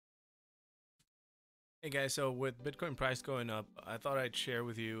Hey guys, so with Bitcoin price going up, I thought I'd share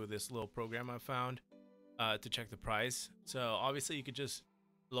with you this little program I found to check the price. So obviously you could just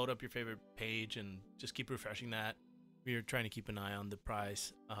load up your favorite page and just keep refreshing that if you're trying to keep an eye on the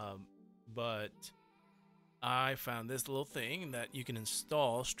price. But I found this little thing that you can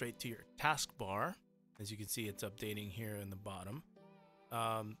install straight to your taskbar. As you can see, it's updating here in the bottom.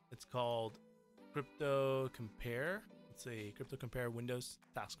 It's called Crypto Compare. It's a Crypto Compare Windows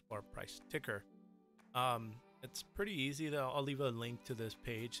Taskbar Price Ticker. It's pretty easy though. I'll leave a link to this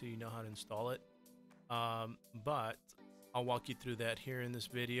page so you know how to install it. But I'll walk you through that here in this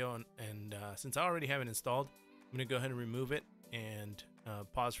video. And since I already have it installed, I'm gonna go ahead and remove it and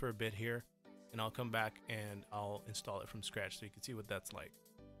pause for a bit here, and I'll come back and I'll install it from scratch so you can see what that's like.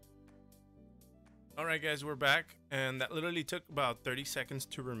 All right, guys, we're back, and that literally took about 30 seconds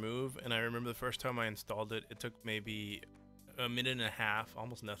to remove. And I remember the first time I installed it, it took maybe a minute and a half,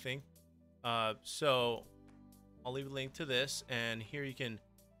 almost nothing. So I'll leave a link to this, and here you can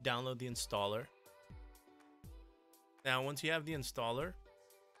download the installer. Now, once you have the installer,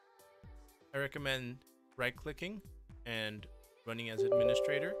 I recommend right-clicking and running as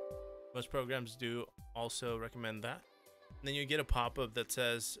administrator. Most programs do also recommend that. And then you get a pop-up that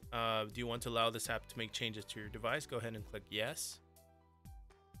says, do you want to allow this app to make changes to your device? Go ahead and click yes.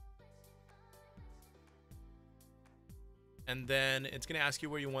 And then it's going to ask you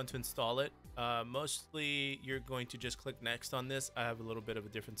where you want to install it. Mostly you're going to just click next on this. I have a little bit of a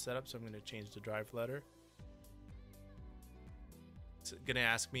different setup, so I'm going to change the drive letter. It's going to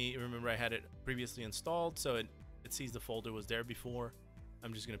ask me, remember I had it previously installed, so it sees the folder was there before.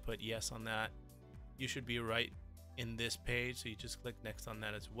 I'm just going to put yes on that. You should be right in this page, so you just click next on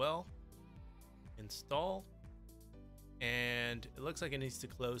that as well. Install. And it looks like it needs to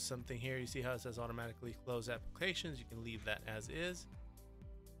close something here. You see how it says automatically close applications? You can leave that as is.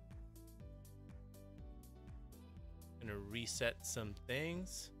 I'm gonna reset some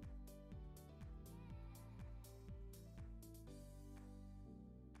things.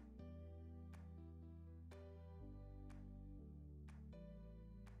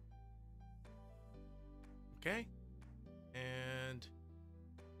 Okay, and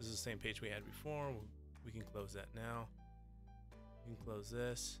this is the same page we had before. We can close that now. You can close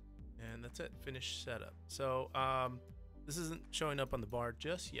this, and that's it. Finish setup. So this isn't showing up on the bar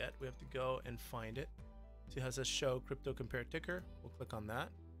just yet. We have to go and find it. See how it says show crypto compare ticker? We'll click on that.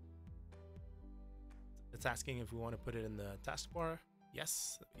 It's asking if we want to put it in the taskbar.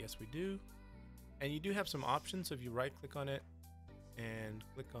 Yes, we do. And you do have some options. So if you right click on it and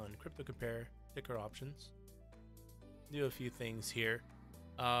click on crypto compare ticker options, do a few things here.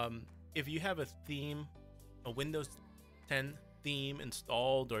 If you have a theme, a Windows 10 theme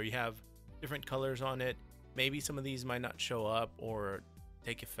installed, or you have different colors on it, maybe some of these might not show up or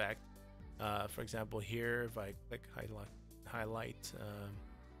take effect. For example, here, if I click highlight,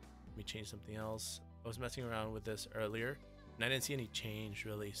 let me change something else. I was messing around with this earlier and I didn't see any change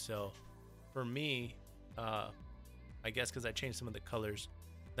really. So for me, I guess because I changed some of the colors,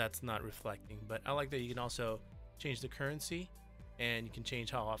 that's not reflecting. But I like that you can also change the currency, and you can change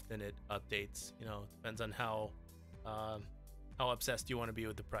how often it updates. You know, depends on how obsessed you want to be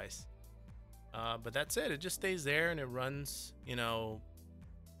with the price. But that's it. It just stays there and it runs, you know,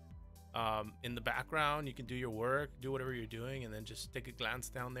 in the background. You can do your work, do whatever you're doing, and then just take a glance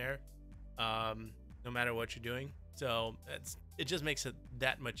down there, no matter what you're doing. So it just makes it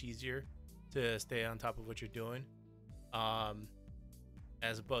that much easier to stay on top of what you're doing,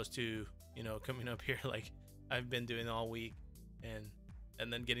 as opposed to, you know, coming up here like I've been doing all week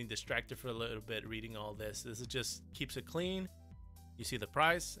and then getting distracted for a little bit reading all this. This is just keeps it clean. You see the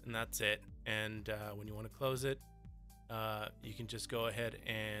price, and that's it. And when you want to close it, you can just go ahead,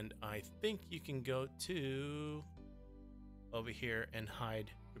 and I think you can go to over here and hide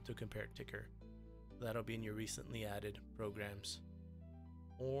crypto compare ticker. That'll be in your recently added programs,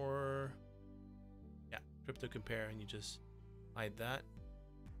 or yeah, crypto compare, and you just hide that,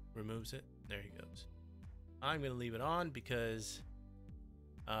 removes it. There he goes. I'm gonna leave it on because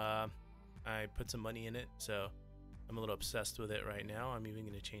I put some money in it, so I'm a little obsessed with it right now. I'm even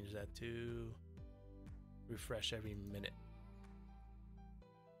gonna change that to refresh every minute.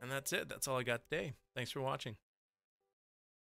 And that's it. That's all I got today. Thanks for watching.